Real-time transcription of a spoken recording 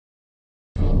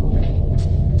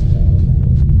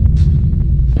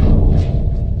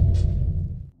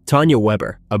Tanya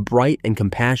Weber, a bright and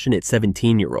compassionate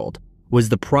 17-year-old, was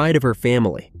the pride of her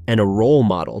family and a role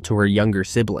model to her younger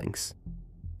siblings.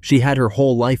 She had her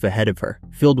whole life ahead of her,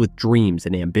 filled with dreams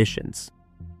and ambitions.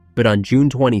 But on June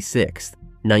 26,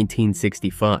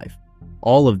 1965,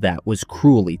 all of that was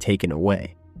cruelly taken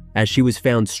away, as she was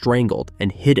found strangled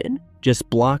and hidden just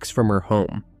blocks from her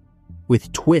home.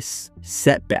 With twists,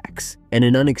 setbacks, and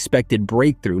an unexpected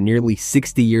breakthrough nearly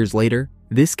 60 years later,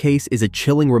 this case is a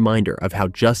chilling reminder of how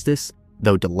justice,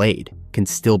 though delayed, can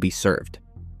still be served.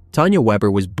 Tanya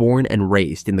Weber was born and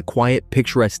raised in the quiet,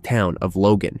 picturesque town of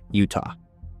Logan, Utah.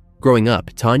 Growing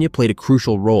up, Tanya played a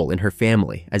crucial role in her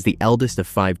family as the eldest of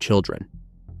 5 children.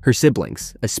 Her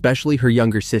siblings, especially her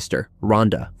younger sister,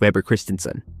 Rhonda Weber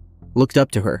Christensen, looked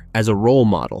up to her as a role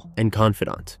model and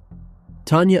confidant.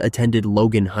 Tanya attended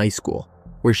Logan High School,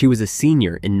 where she was a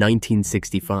senior in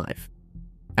 1965.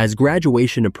 As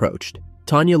graduation approached,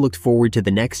 Tanya looked forward to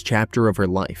the next chapter of her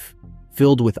life,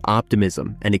 filled with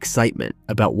optimism and excitement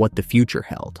about what the future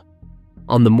held.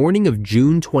 On the morning of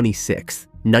June 26,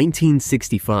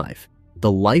 1965,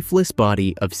 the lifeless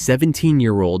body of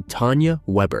 17-year-old Tanya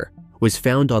Weber was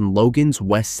found on Logan's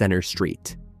West Center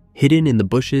Street, hidden in the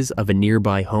bushes of a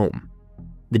nearby home.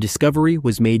 The discovery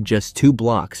was made just 2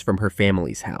 blocks from her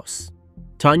family's house.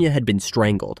 Tanya had been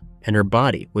strangled, and her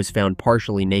body was found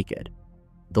partially naked.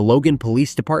 The Logan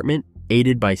Police Department,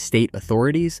 aided by state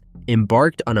authorities,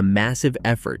 embarked on a massive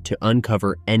effort to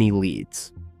uncover any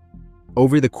leads.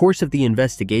 Over the course of the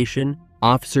investigation,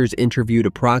 officers interviewed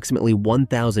approximately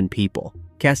 1,000 people,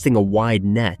 casting a wide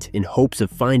net in hopes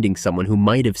of finding someone who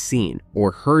might have seen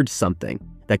or heard something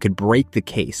that could break the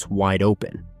case wide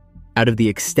open. Out of the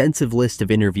extensive list of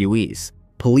interviewees,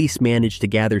 police managed to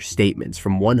gather statements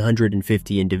from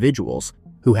 150 individuals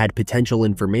who had potential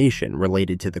information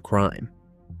related to the crime.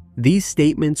 These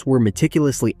statements were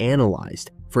meticulously analyzed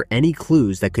for any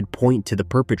clues that could point to the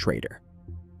perpetrator.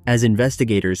 As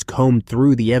investigators combed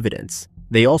through the evidence,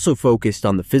 they also focused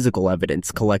on the physical evidence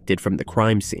collected from the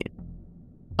crime scene.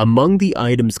 Among the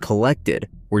items collected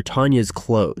were Tanya's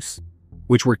clothes,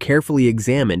 which were carefully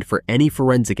examined for any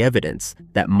forensic evidence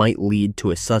that might lead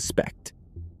to a suspect.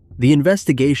 The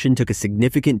investigation took a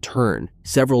significant turn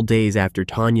several days after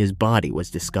Tanya's body was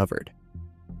discovered.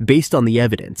 Based on the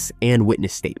evidence and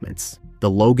witness statements,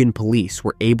 the Logan police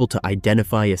were able to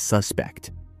identify a suspect,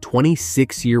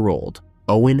 26-year-old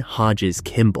Owen Hodges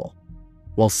Kimball.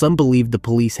 While some believed the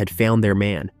police had found their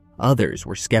man, others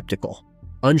were skeptical,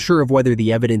 unsure of whether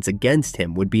the evidence against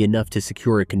him would be enough to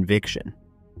secure a conviction.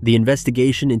 The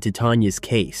investigation into Tanya's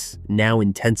case now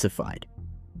intensified.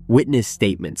 Witness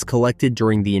statements collected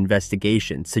during the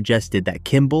investigation suggested that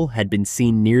Kimball had been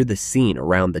seen near the scene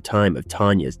around the time of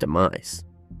Tanya's demise.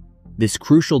 This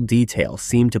crucial detail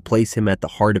seemed to place him at the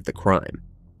heart of the crime,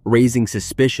 raising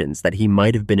suspicions that he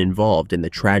might have been involved in the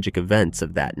tragic events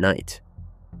of that night.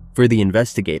 For the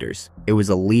investigators, it was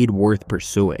a lead worth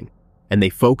pursuing, and they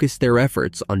focused their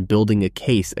efforts on building a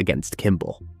case against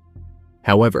Kimball.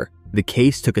 However, the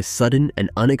case took a sudden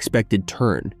and unexpected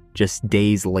turn just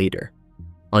days later.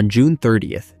 On June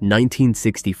 30th,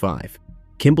 1965,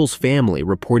 Kimball's family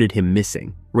reported him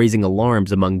missing, raising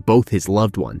alarms among both his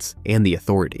loved ones and the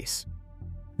authorities.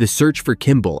 The search for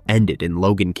Kimball ended in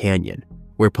Logan Canyon,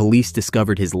 where police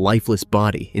discovered his lifeless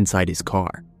body inside his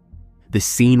car. The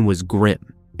scene was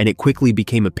grim, and it quickly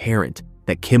became apparent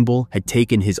that Kimball had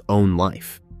taken his own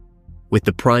life. With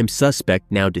the prime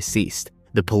suspect now deceased,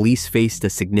 the police faced a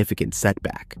significant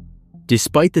setback.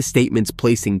 Despite the statements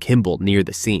placing Kimball near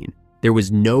the scene, there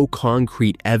was no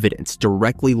concrete evidence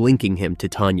directly linking him to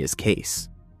Tanya's case.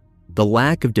 The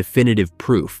lack of definitive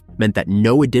proof meant that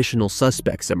no additional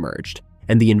suspects emerged,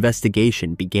 and the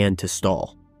investigation began to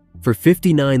stall. For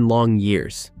 59 long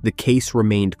years, the case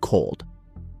remained cold.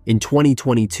 In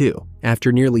 2022,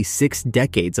 after nearly 6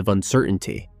 decades of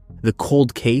uncertainty, the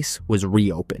cold case was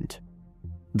reopened.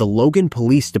 The Logan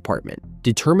Police Department,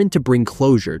 determined to bring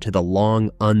closure to the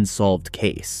long unsolved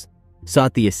case,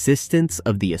 sought the assistance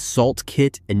of the Assault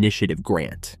Kit Initiative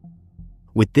grant.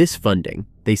 With this funding,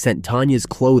 they sent Tanya's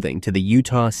clothing to the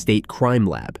Utah State Crime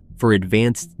Lab for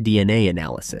advanced DNA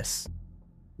analysis.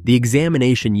 The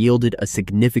examination yielded a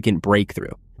significant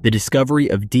breakthrough, the discovery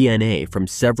of DNA from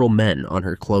several men on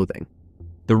her clothing.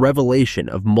 The revelation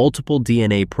of multiple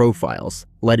DNA profiles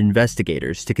led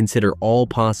investigators to consider all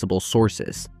possible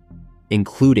sources,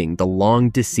 including the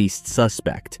long-deceased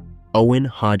suspect, Owen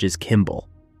Hodges Kimball.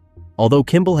 Although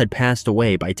Kimball had passed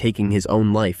away by taking his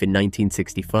own life in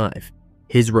 1965,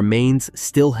 his remains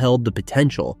still held the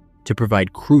potential to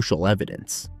provide crucial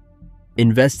evidence.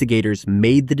 Investigators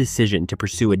made the decision to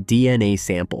pursue a DNA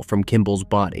sample from Kimball's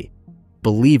body,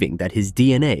 believing that his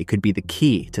DNA could be the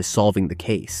key to solving the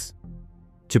case.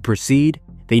 To proceed,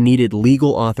 they needed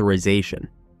legal authorization,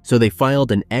 so they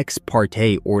filed an ex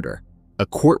parte order, a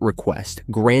court request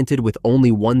granted with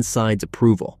only one side's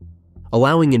approval,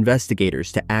 allowing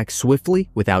investigators to act swiftly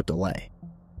without delay.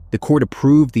 The court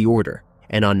approved the order,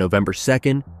 and on November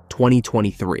 2nd,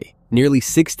 2023, nearly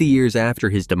 60 years after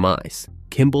his demise,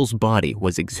 Kimball's body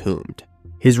was exhumed.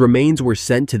 His remains were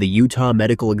sent to the Utah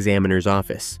Medical Examiner's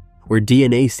office, where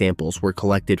DNA samples were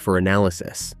collected for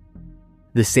analysis.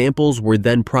 The samples were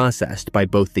then processed by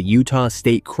both the Utah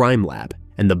State Crime Lab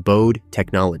and the Bode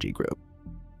Technology Group.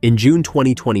 In June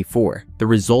 2024, the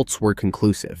results were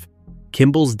conclusive.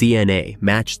 Kimball's DNA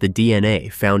matched the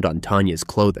DNA found on Tanya's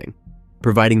clothing,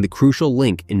 providing the crucial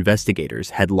link investigators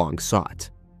had long sought.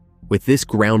 With this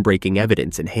groundbreaking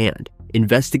evidence in hand,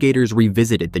 investigators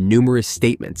revisited the numerous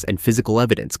statements and physical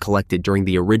evidence collected during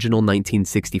the original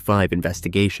 1965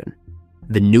 investigation.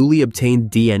 The newly obtained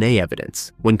DNA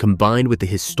evidence, when combined with the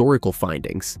historical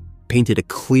findings, painted a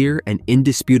clear and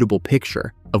indisputable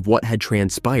picture of what had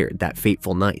transpired that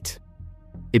fateful night.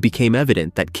 It became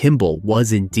evident that Kimball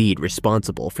was indeed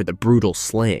responsible for the brutal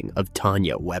slaying of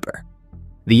Tanya Weber.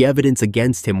 The evidence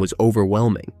against him was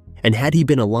overwhelming, and had he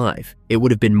been alive, it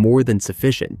would have been more than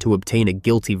sufficient to obtain a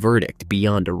guilty verdict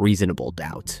beyond a reasonable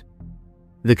doubt.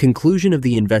 The conclusion of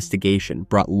the investigation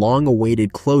brought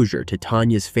long-awaited closure to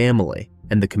Tanya's family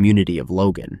and the community of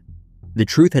Logan. The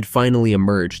truth had finally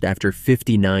emerged after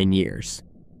 59 years,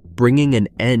 bringing an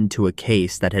end to a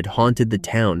case that had haunted the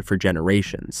town for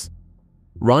generations.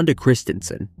 Rhonda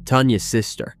Christensen, Tanya's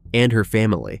sister, and her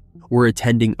family were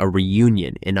attending a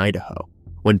reunion in Idaho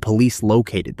when police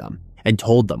located them and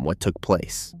told them what took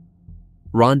place.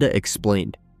 Rhonda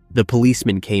explained, "The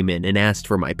policeman came in and asked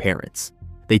for my parents.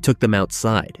 They took them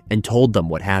outside and told them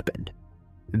what happened.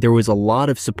 There was a lot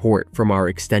of support from our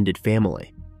extended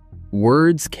family.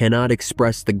 Words cannot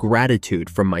express the gratitude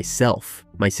from myself,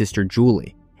 my sister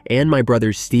Julie, and my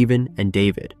brothers Stephen and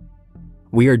David.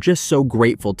 We are just so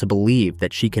grateful to believe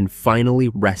that she can finally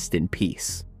rest in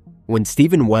peace." When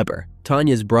Stephen Weber,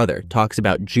 Tanya's brother, talks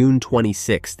about June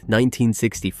 26,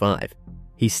 1965,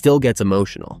 he still gets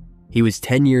emotional. He was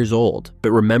 10 years old,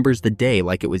 but remembers the day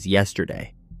like it was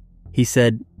yesterday. He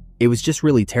said, "It was just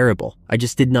really terrible. I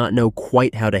just did not know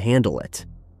quite how to handle it."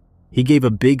 He gave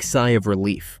a big sigh of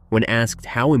relief when asked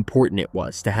how important it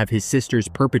was to have his sister's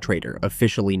perpetrator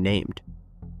officially named.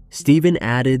 Stephen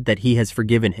added that he has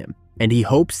forgiven him, and he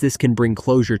hopes this can bring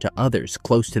closure to others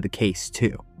close to the case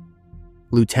too.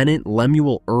 Lieutenant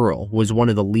Lemuel Earle was one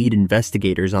of the lead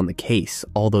investigators on the case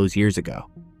all those years ago.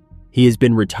 He has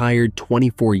been retired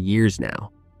 24 years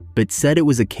now, but said it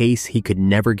was a case he could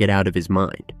never get out of his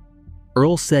mind.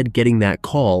 Earle said getting that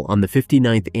call on the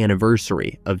 59th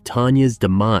anniversary of Tanya's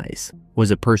demise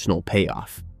was a personal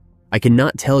payoff. "I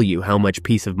cannot tell you how much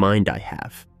peace of mind I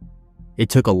have. It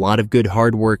took a lot of good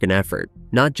hard work and effort,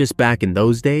 not just back in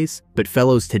those days, but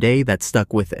fellows today that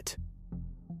stuck with it."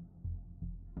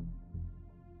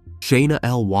 Shayna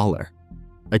L Waller,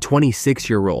 a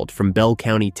 26-year-old from Bell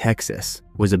County, Texas,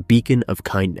 was a beacon of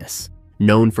kindness,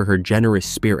 known for her generous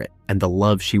spirit and the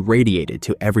love she radiated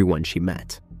to everyone she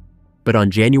met. But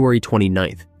on January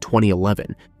 29,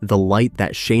 2011, the light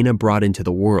that Shayna brought into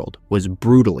the world was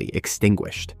brutally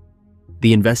extinguished.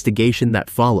 The investigation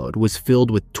that followed was filled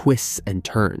with twists and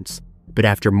turns, but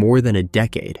after more than a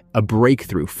decade, a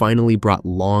breakthrough finally brought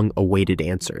long-awaited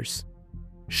answers.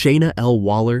 Shayna L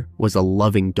Waller was a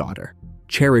loving daughter,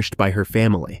 cherished by her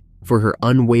family for her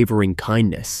unwavering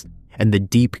kindness and the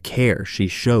deep care she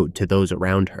showed to those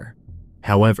around her.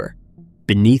 However,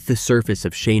 beneath the surface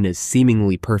of Shayna's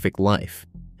seemingly perfect life,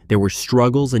 there were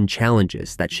struggles and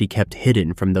challenges that she kept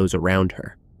hidden from those around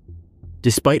her.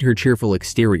 Despite her cheerful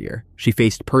exterior, she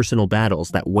faced personal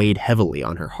battles that weighed heavily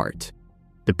on her heart.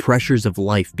 The pressures of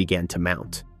life began to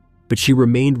mount, but she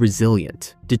remained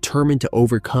resilient, determined to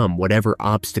overcome whatever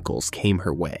obstacles came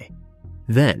her way.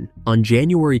 Then, on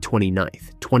January 29,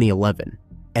 2011,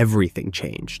 everything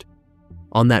changed.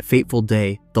 On that fateful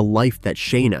day, the life that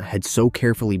Shayna had so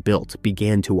carefully built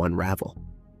began to unravel.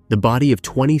 The body of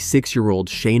 26-year-old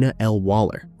Shayna L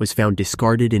Waller was found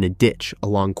discarded in a ditch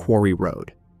along Quarry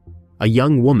Road. A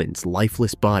young woman's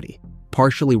lifeless body,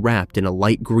 partially wrapped in a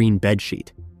light green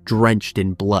bedsheet, drenched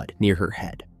in blood near her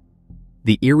head.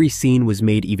 The eerie scene was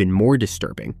made even more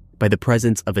disturbing by the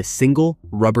presence of a single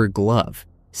rubber glove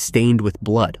stained with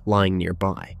blood lying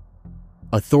nearby.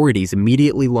 Authorities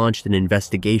immediately launched an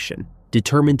investigation,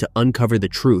 determined to uncover the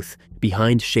truth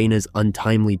behind Shayna's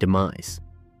untimely demise.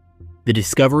 The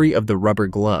discovery of the rubber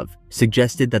glove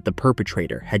suggested that the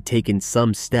perpetrator had taken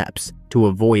some steps to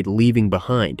avoid leaving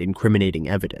behind incriminating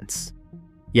evidence.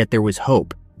 Yet there was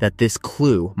hope that this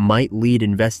clue might lead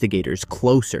investigators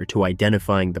closer to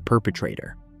identifying the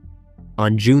perpetrator.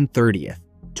 On June 30th,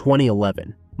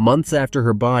 2011, months after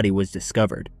her body was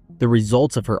discovered, the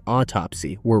results of her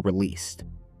autopsy were released.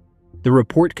 The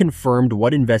report confirmed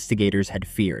what investigators had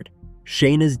feared.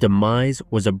 Shayna's demise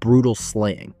was a brutal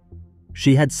slaying.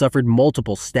 She had suffered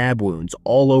multiple stab wounds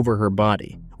all over her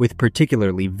body, with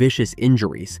particularly vicious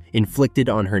injuries inflicted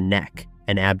on her neck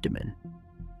and abdomen.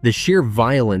 The sheer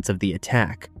violence of the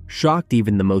attack shocked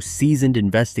even the most seasoned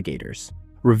investigators,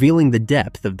 revealing the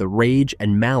depth of the rage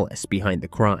and malice behind the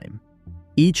crime.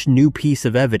 Each new piece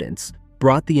of evidence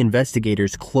brought the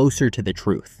investigators closer to the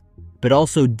truth, but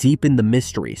also deepened the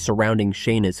mystery surrounding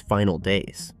Shayna's final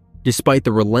days. Despite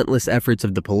the relentless efforts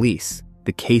of the police,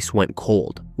 the case went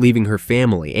cold, leaving her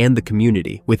family and the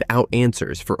community without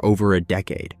answers for over a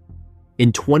decade.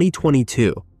 In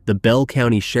 2022, the Bell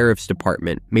County Sheriff's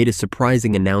Department made a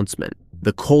surprising announcement.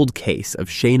 The cold case of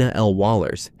Shayna L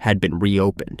Waller's had been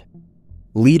reopened.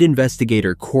 Lead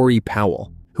investigator Corey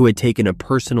Powell, who had taken a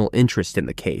personal interest in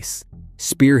the case,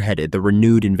 spearheaded the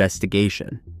renewed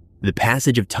investigation. The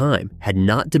passage of time had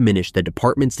not diminished the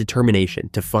department's determination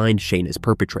to find Shayna's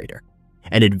perpetrator,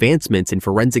 and advancements in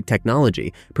forensic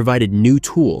technology provided new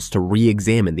tools to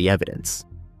re-examine the evidence.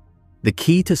 The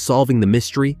key to solving the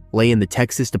mystery lay in the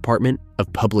Texas Department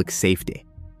of Public Safety,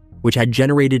 which had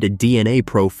generated a DNA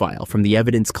profile from the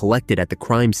evidence collected at the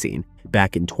crime scene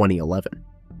back in 2011.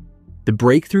 The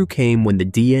breakthrough came when the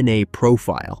DNA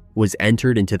profile was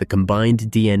entered into the Combined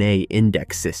DNA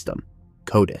Index System,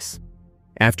 CODIS.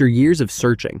 After years of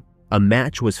searching, a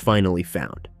match was finally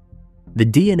found. The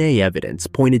DNA evidence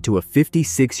pointed to a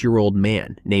 56-year-old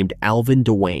man named Alvin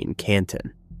Dwayne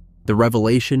Canton. The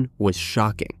revelation was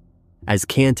shocking, as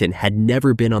Canton had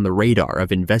never been on the radar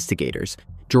of investigators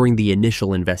during the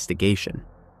initial investigation.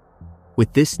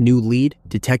 With this new lead,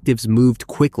 detectives moved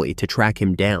quickly to track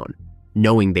him down,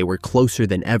 knowing they were closer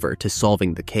than ever to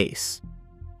solving the case.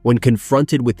 When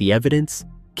confronted with the evidence,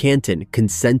 Canton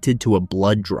consented to a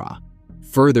blood draw,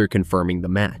 further confirming the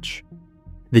match.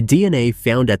 The DNA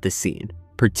found at the scene,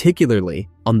 particularly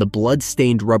on the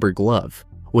blood-stained rubber glove,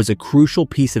 was a crucial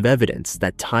piece of evidence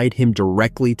that tied him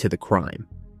directly to the crime.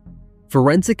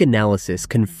 Forensic analysis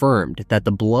confirmed that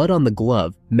the blood on the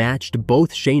glove matched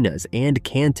both Shayna's and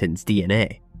Canton's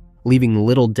DNA, leaving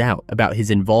little doubt about his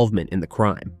involvement in the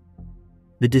crime.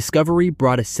 The discovery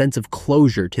brought a sense of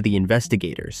closure to the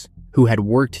investigators, who had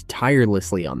worked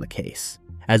tirelessly on the case,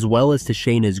 as well as to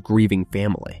Shayna's grieving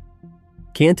family.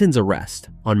 Canton's arrest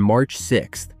on March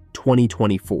 6,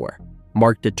 2024,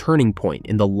 marked a turning point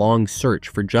in the long search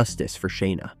for justice for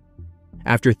Shayna.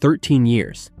 After 13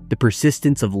 years, the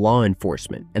persistence of law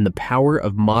enforcement and the power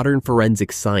of modern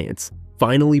forensic science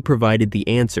finally provided the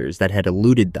answers that had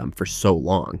eluded them for so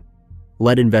long.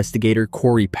 Lead investigator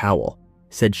Corey Powell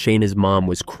said Shayna's mom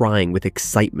was crying with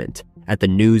excitement at the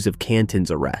news of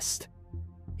Canton's arrest.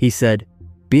 He said,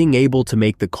 "Being able to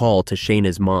make the call to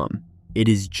Shayna's mom, it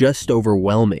is just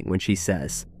overwhelming when she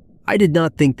says, 'I did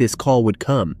not think this call would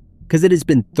come, because it has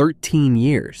been 13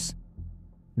 years.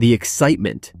 The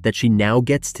excitement that she now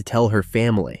gets to tell her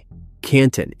family.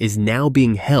 Canton is now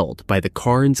being held by the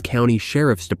Karnes County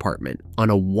Sheriff's Department on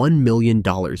a $1 million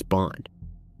bond.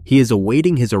 He is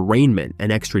awaiting his arraignment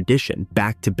and extradition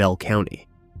back to Bell County."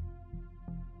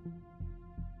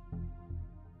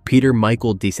 Peter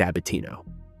Michael DiSabatino,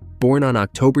 born on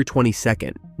October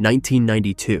 22,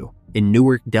 1992, in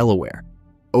Newark, Delaware,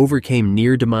 overcame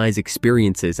near-demise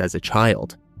experiences as a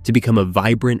child to become a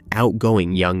vibrant,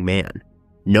 outgoing young man.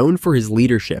 Known for his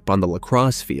leadership on the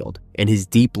lacrosse field and his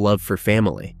deep love for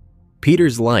family,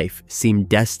 Peter's life seemed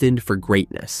destined for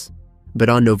greatness. But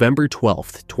on November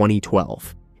 12,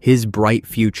 2012, his bright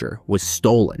future was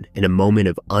stolen in a moment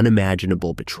of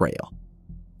unimaginable betrayal.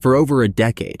 For over a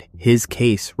decade, his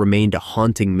case remained a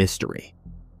haunting mystery.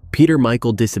 Peter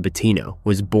Michael DiSabatino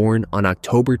was born on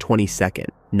October 22,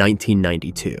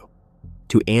 1992,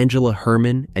 to Angela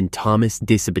Herman and Thomas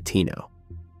DiSabatino.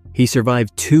 He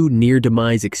survived two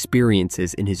near-demise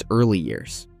experiences in his early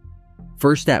years,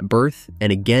 first at birth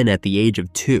and again at the age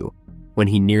of 2, when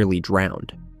he nearly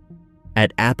drowned.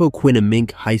 At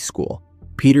Appoquinimink High School,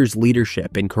 Peter's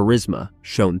leadership and charisma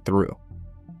shone through.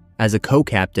 As a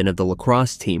co-captain of the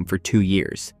lacrosse team for 2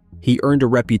 years, he earned a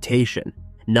reputation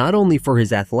not only for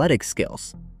his athletic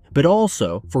skills, but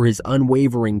also for his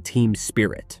unwavering team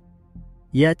spirit.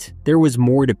 Yet, there was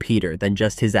more to Peter than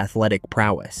just his athletic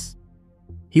prowess.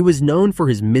 He was known for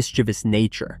his mischievous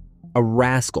nature, a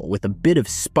rascal with a bit of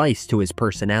spice to his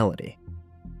personality.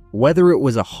 Whether it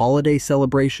was a holiday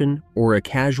celebration or a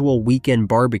casual weekend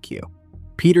barbecue,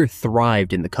 Peter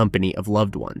thrived in the company of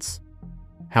loved ones.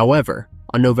 However,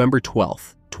 on November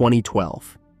 12,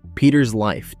 2012, Peter's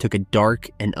life took a dark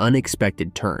and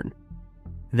unexpected turn.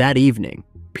 That evening,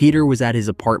 Peter was at his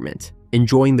apartment,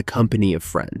 enjoying the company of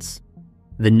friends.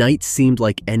 The night seemed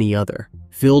like any other,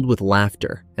 filled with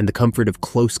laughter and the comfort of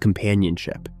close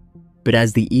companionship. But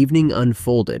as the evening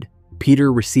unfolded,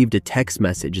 Peter received a text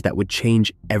message that would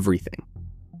change everything.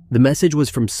 The message was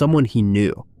from someone he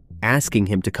knew, asking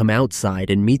him to come outside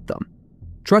and meet them.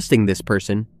 Trusting this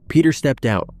person, Peter stepped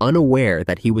out, unaware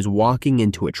that he was walking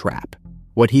into a trap.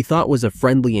 What he thought was a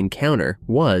friendly encounter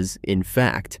was, in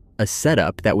fact, a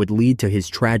setup that would lead to his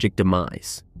tragic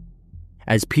demise.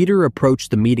 As Peter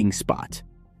approached the meeting spot,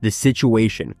 the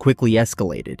situation quickly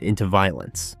escalated into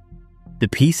violence. The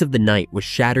peace of the night was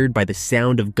shattered by the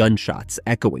sound of gunshots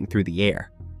echoing through the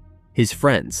air. His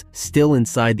friends, still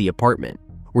inside the apartment,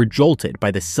 were jolted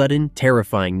by the sudden,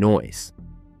 terrifying noise.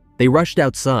 They rushed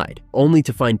outside, only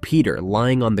to find Peter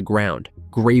lying on the ground,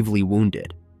 gravely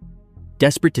wounded.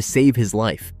 Desperate to save his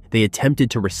life, they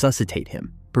attempted to resuscitate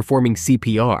him, performing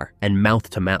CPR and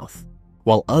mouth-to-mouth,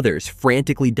 while others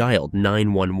frantically dialed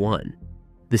 911.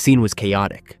 The scene was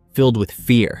chaotic, filled with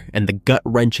fear and the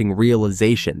gut-wrenching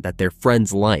realization that their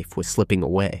friend's life was slipping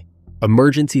away.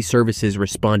 Emergency services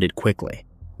responded quickly,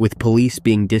 with police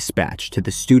being dispatched to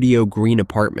the Studio Green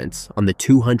apartments on the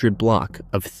 200 block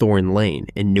of Thorn Lane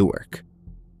in Newark.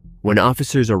 When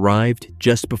officers arrived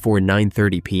just before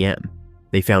 9:30 p.m.,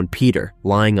 they found Peter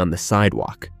lying on the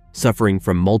sidewalk, suffering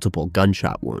from multiple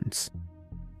gunshot wounds.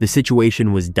 The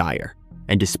situation was dire,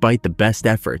 and despite the best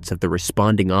efforts of the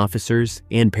responding officers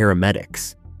and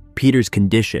paramedics, Peter's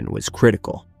condition was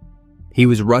critical. He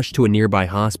was rushed to a nearby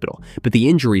hospital, but the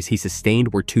injuries he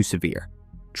sustained were too severe.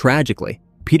 Tragically,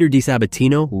 Peter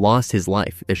DiSabatino lost his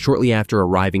life shortly after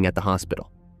arriving at the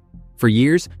hospital. For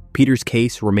years, Peter's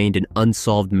case remained an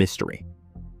unsolved mystery.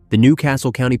 The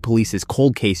Newcastle County Police's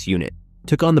Cold Case Unit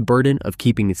took on the burden of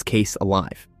keeping his case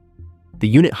alive. The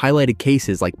unit highlighted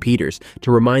cases like Peter's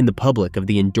to remind the public of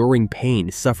the enduring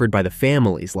pain suffered by the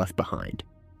families left behind,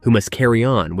 who must carry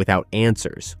on without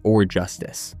answers or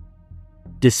justice.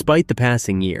 Despite the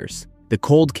passing years, the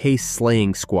Cold Case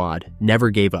Slaying Squad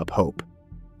never gave up hope,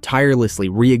 tirelessly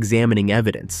re-examining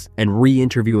evidence and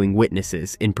re-interviewing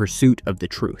witnesses in pursuit of the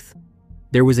truth.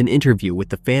 There was an interview with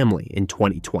the family in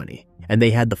 2020, and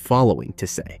they had the following to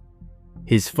say.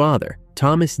 His father,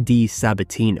 Thomas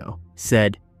DiSabatino,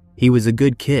 said, "He was a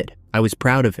good kid. I was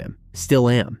proud of him, still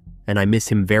am, and I miss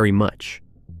him very much."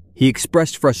 He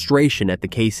expressed frustration at the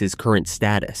case's current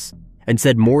status and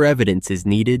said more evidence is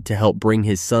needed to help bring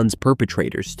his son's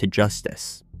perpetrators to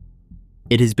justice.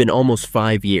 It has been almost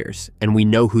 5 years, and we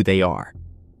know who they are,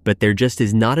 but there just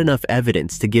is not enough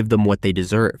evidence to give them what they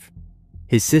deserve.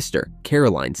 His sister,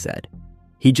 Caroline, said,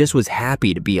 "He just was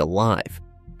happy to be alive.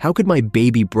 How could my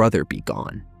baby brother be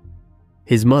gone?"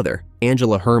 His mother,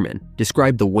 Angela Herman,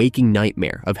 described the waking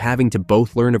nightmare of having to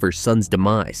both learn of her son's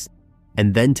demise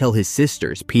and then tell his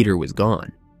sisters Peter was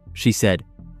gone. She said,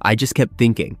 "I just kept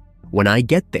thinking, when I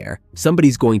get there,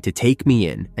 somebody's going to take me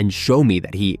in and show me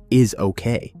that he is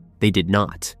okay. They did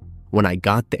not. When I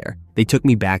got there, they took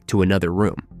me back to another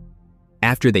room.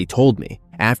 After they told me,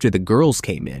 after the girls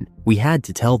came in, we had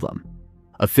to tell them.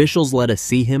 Officials let us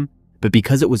see him, but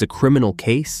because it was a criminal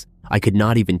case, I could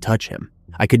not even touch him.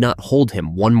 I could not hold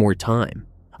him one more time.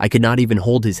 I could not even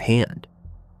hold his hand."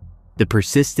 The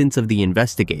persistence of the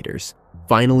investigators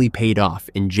finally paid off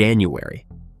in January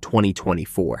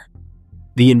 2024.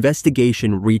 The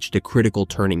investigation reached a critical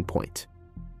turning point.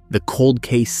 The Cold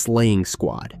Case Slaying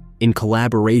Squad, in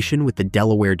collaboration with the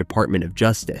Delaware Department of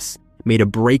Justice, made a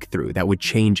breakthrough that would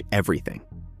change everything.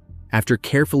 After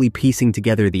carefully piecing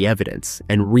together the evidence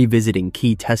and revisiting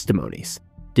key testimonies,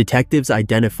 detectives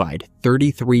identified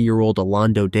 33-year-old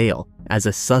Alondo Dale as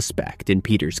a suspect in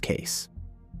Peter's case.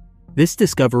 This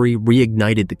discovery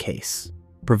reignited the case,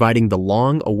 providing the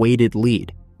long-awaited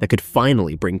lead that could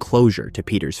finally bring closure to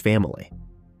Peter's family.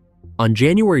 On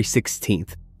January 16,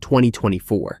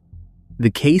 2024, the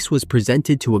case was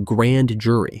presented to a grand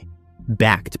jury,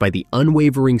 backed by the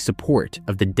unwavering support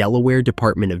of the Delaware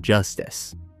Department of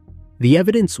Justice. The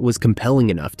evidence was compelling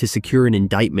enough to secure an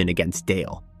indictment against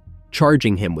Dale,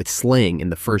 charging him with slaying in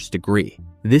the first degree.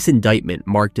 This indictment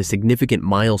marked a significant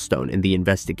milestone in the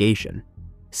investigation,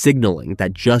 signaling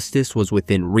that justice was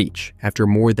within reach after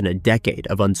more than a decade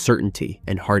of uncertainty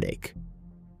and heartache.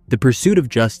 The pursuit of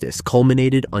justice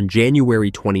culminated on January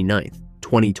 29,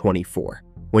 2024,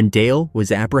 when Dale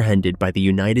was apprehended by the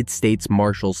United States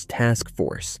Marshals Task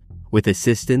Force with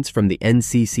assistance from the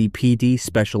NCCPD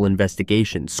Special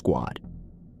Investigations Squad.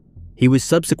 He was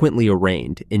subsequently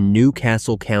arraigned in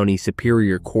Newcastle County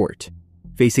Superior Court,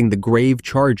 facing the grave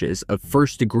charges of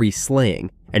first-degree slaying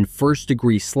and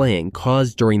first-degree slaying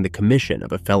caused during the commission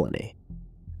of a felony.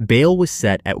 Bail was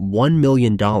set at $1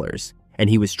 million, and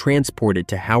he was transported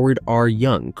to Howard R.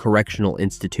 Young Correctional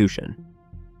Institution.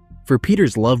 For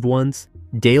Peter's loved ones,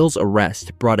 Dale's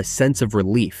arrest brought a sense of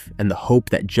relief and the hope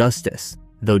that justice,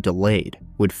 though delayed,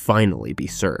 would finally be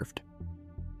served.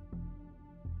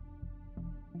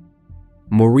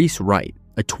 Maurice Wright,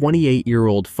 a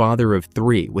 28-year-old father of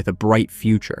 3 with a bright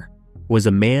future, was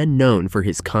a man known for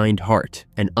his kind heart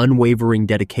and unwavering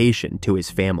dedication to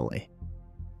his family.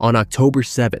 On October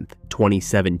 7,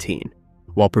 2017,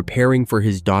 while preparing for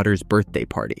his daughter's birthday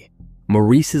party,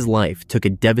 Maurice's life took a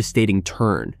devastating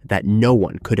turn that no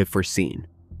one could have foreseen.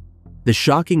 The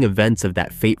shocking events of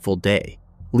that fateful day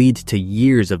lead to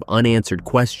years of unanswered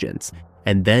questions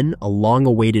and then a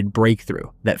long-awaited breakthrough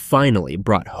that finally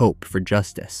brought hope for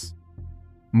justice.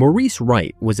 Maurice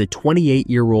Wright was a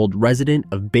 28-year-old resident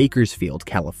of Bakersfield,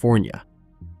 California.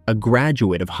 A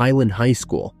graduate of Highland High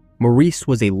School, Maurice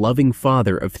was a loving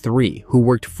father of 3 who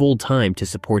worked full-time to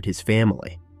support his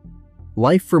family.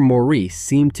 Life for Maurice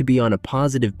seemed to be on a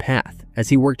positive path as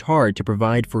he worked hard to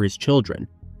provide for his children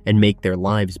and make their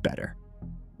lives better.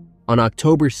 On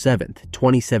October 7,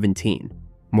 2017,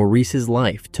 Maurice's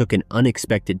life took an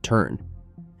unexpected turn.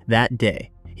 That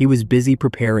day, he was busy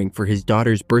preparing for his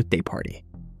daughter's birthday party,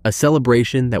 a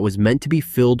celebration that was meant to be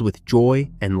filled with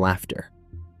joy and laughter.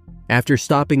 After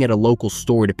stopping at a local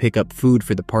store to pick up food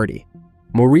for the party,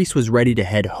 Maurice was ready to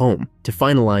head home to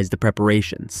finalize the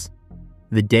preparations.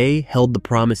 The day held the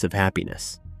promise of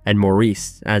happiness, and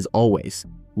Maurice, as always,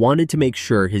 wanted to make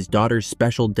sure his daughter's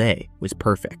special day was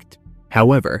perfect.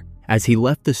 However, as he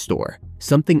left the store,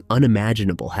 something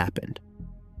unimaginable happened.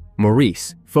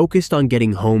 Maurice, focused on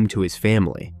getting home to his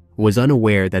family, was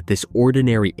unaware that this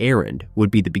ordinary errand would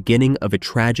be the beginning of a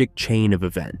tragic chain of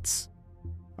events.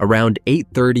 Around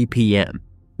 8:30 p.m.,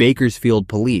 Bakersfield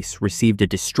police received a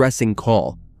distressing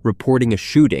call reporting a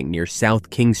shooting near South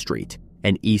King Street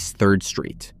and East 3rd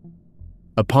Street.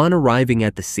 Upon arriving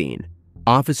at the scene,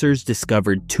 officers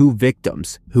discovered 2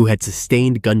 victims who had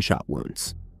sustained gunshot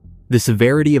wounds. The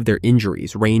severity of their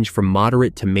injuries ranged from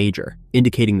moderate to major,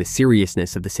 indicating the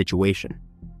seriousness of the situation.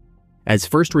 As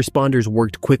first responders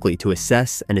worked quickly to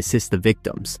assess and assist the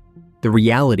victims, the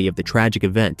reality of the tragic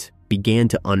event began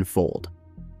to unfold.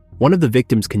 One of the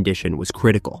victims' condition was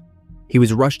critical. He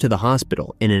was rushed to the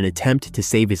hospital in an attempt to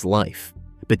save his life,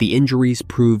 but the injuries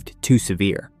proved too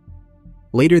severe.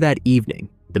 Later that evening,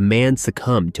 the man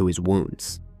succumbed to his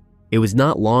wounds. It was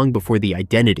not long before the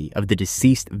identity of the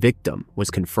deceased victim was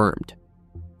confirmed.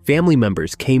 Family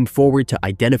members came forward to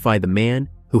identify the man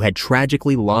who had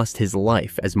tragically lost his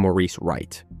life as Maurice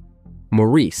Wright.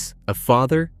 Maurice, a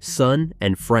father, son,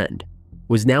 and friend,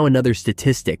 was now another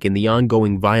statistic in the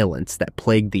ongoing violence that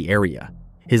plagued the area,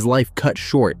 his life cut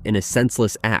short in a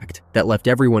senseless act that left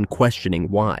everyone questioning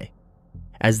why.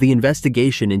 As the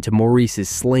investigation into Maurice's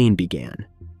slaying began,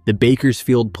 the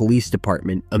Bakersfield Police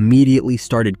Department immediately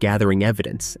started gathering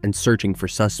evidence and searching for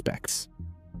suspects.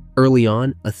 Early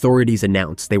on, authorities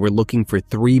announced they were looking for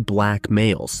 3 black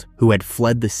males who had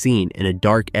fled the scene in a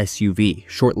dark SUV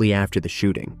shortly after the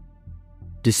shooting.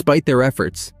 Despite their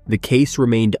efforts, the case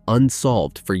remained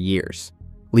unsolved for years,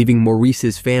 leaving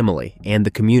Maurice's family and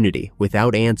the community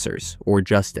without answers or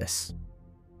justice.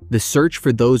 The search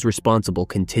for those responsible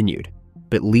continued,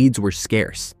 but leads were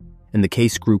scarce, and the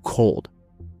case grew cold.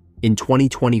 In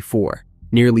 2024,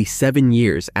 nearly 7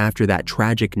 years after that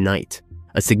tragic night,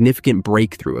 a significant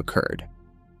breakthrough occurred.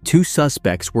 2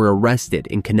 suspects were arrested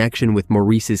in connection with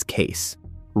Maurice's case,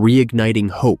 reigniting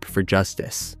hope for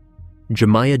justice.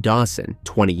 Jemiah Dawson,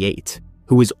 28,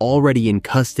 who was already in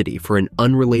custody for an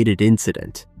unrelated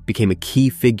incident, became a key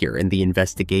figure in the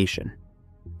investigation.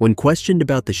 When questioned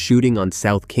about the shooting on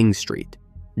South King Street,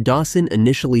 Dawson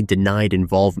initially denied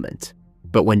involvement,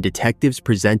 but when detectives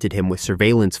presented him with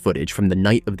surveillance footage from the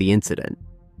night of the incident,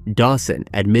 Dawson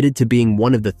admitted to being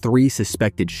one of the 3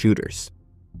 suspected shooters.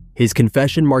 His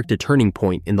confession marked a turning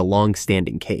point in the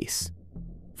long-standing case.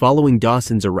 Following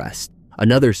Dawson's arrest,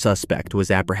 another suspect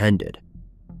was apprehended.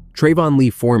 Trayvon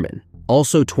Lee Foreman,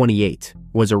 also 28,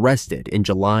 was arrested in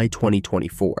July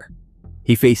 2024.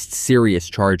 He faced serious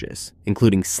charges,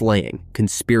 including slaying,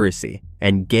 conspiracy,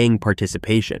 and gang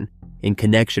participation in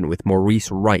connection with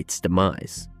Maurice Wright's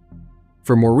demise.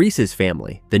 For Maurice's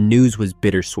family, the news was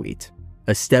bittersweet,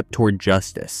 a step toward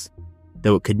justice,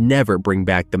 though it could never bring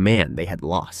back the man they had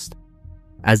lost.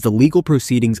 As the legal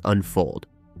proceedings unfold,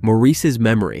 Maurice's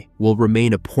memory will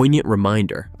remain a poignant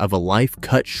reminder of a life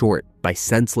cut short by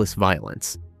senseless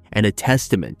violence and a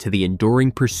testament to the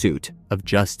enduring pursuit of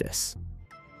justice.